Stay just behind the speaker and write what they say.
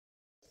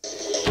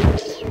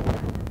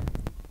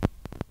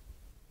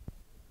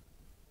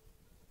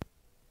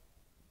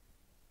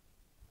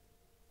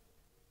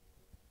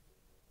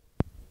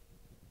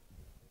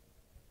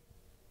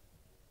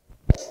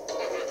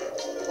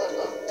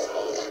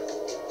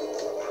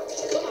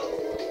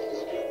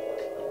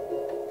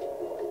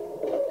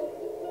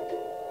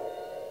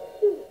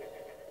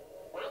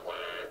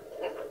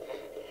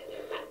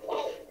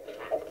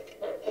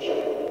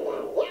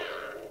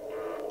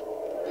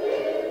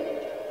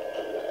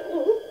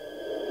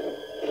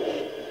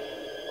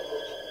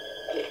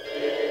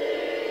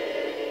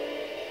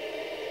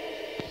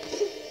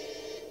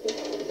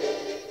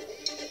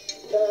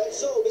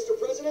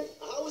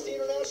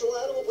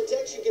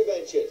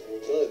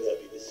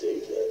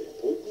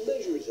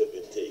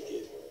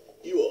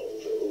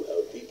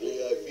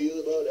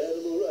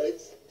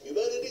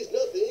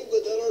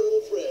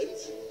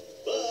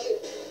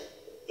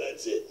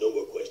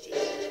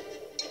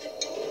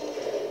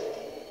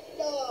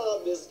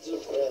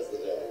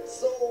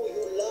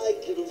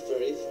little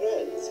furry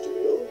friends, do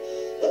you?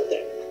 Well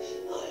then,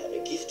 I have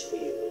a gift for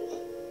you.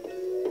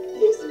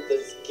 Isn't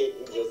this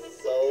kitten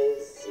just so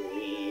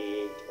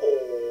sweet? Oh.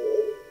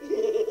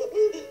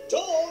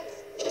 Dogs!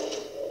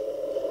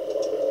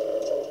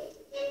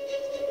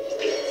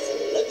 It's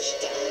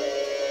lunchtime.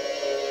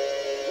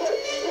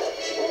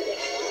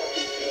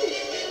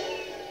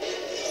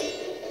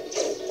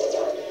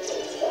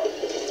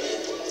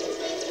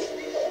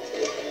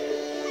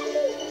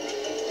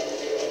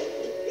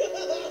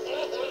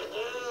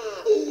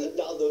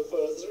 Now the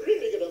fur's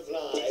really gonna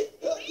fly.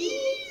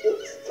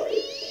 Oops,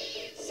 sorry.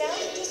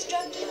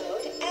 Self-destruct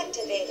mode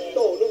activated.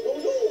 No, no, no,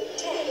 no.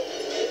 10,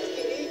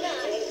 9,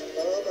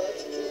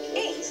 That's too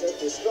 8,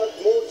 Self-destruct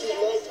mode too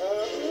long,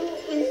 huh?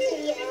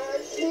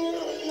 4,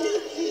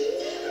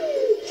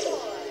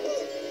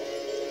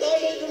 I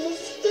made a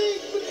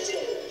mistake, but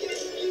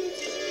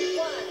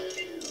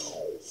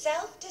 1.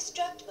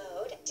 Self-destruct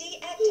mode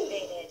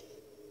deactivated.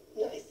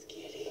 Nice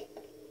kitty.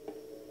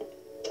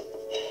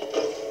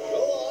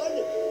 Go on.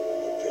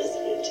 The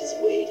president is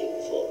waiting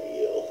for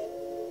you.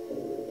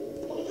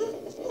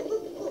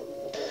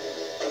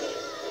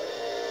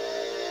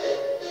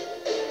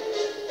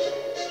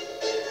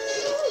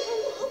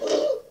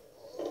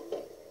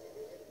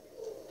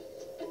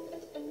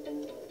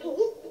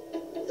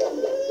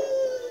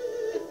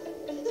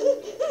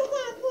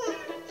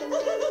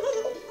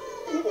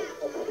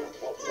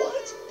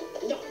 What?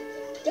 No.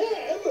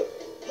 Damn!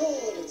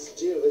 Oh, let's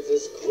deal with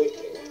this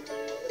quickly.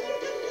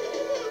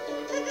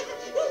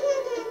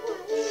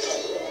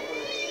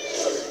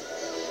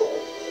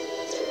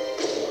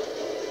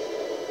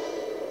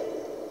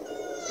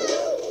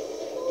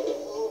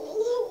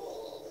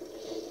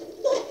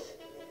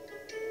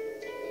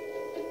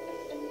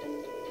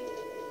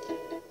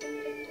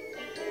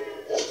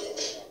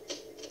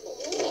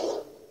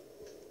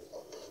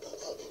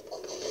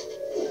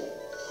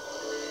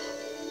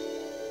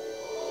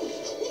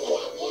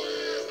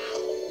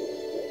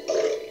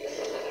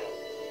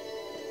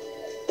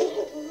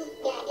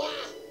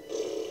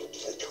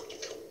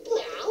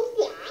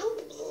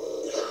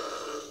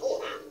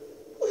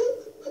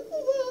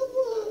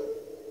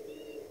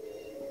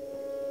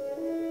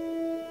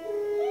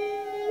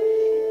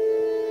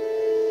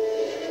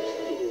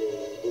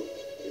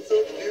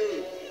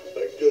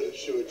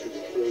 Show it to the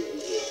president.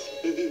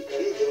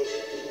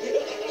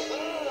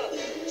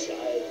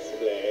 Child's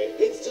play.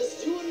 It's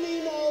just you and me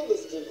now,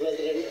 Mr.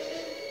 President.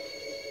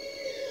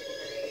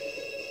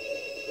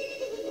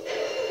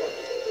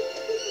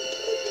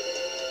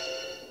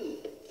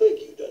 Thank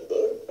you,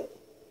 Dunbar.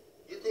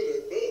 Look what I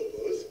found,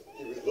 boss.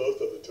 He was lost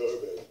on the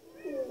tarmac.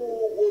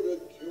 Oh, what a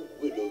cute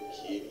little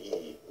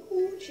kitty.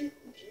 Coochie,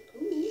 coochie,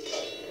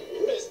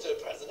 coo. Mr.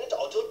 President,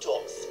 Otto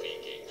Tom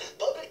speaking.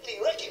 Publicly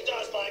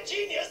recognize my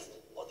genius,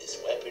 or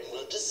this weapon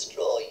will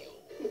destroy you.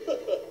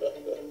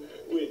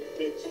 When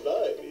pigs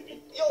fly,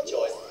 baby. Your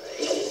choice.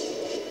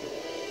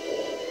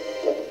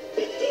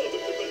 It does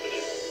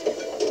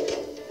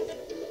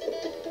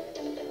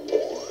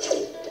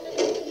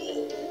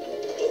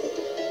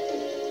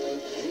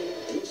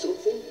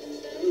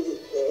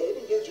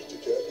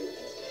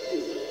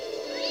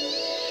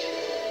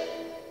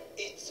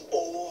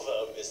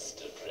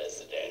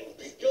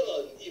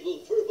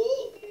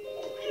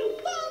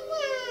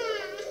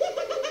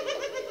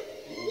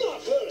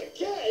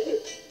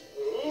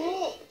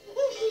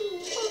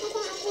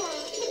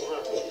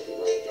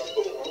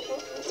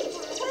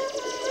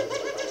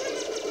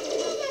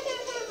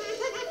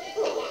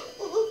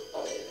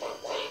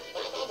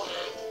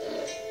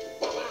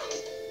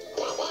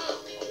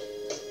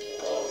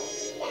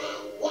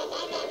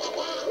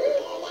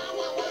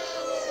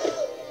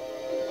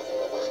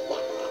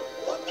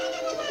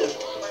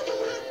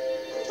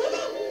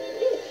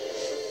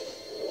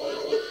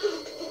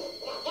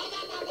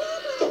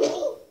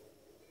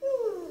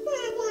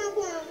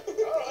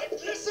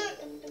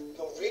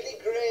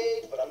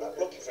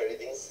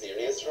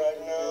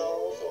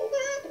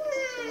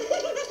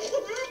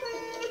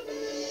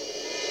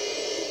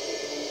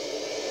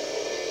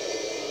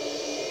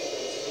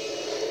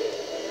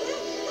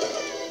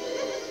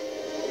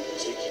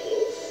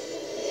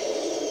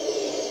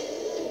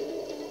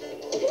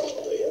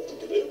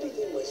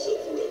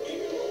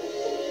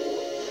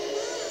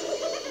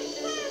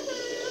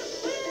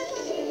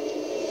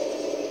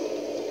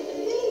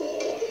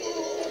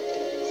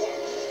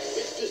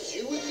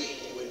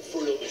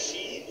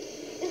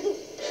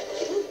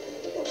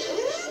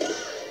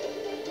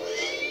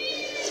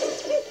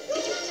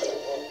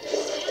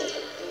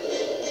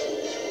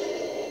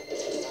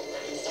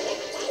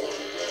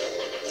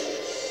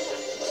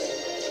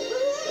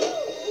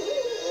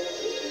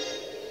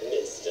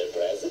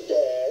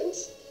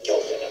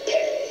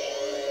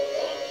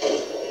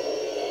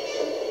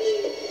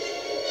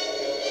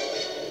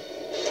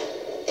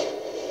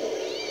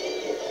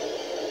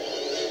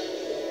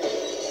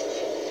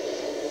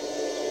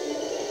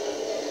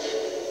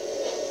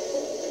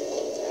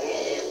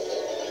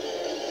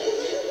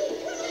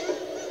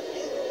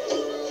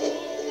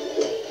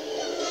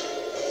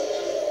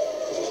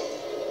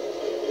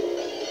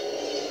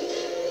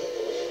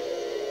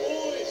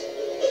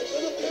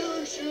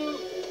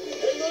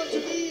are to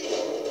be.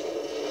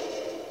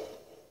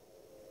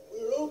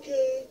 We're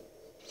okay.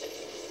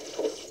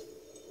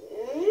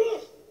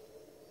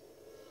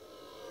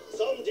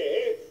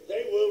 Someday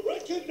they will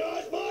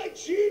recognize my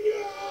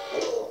genius!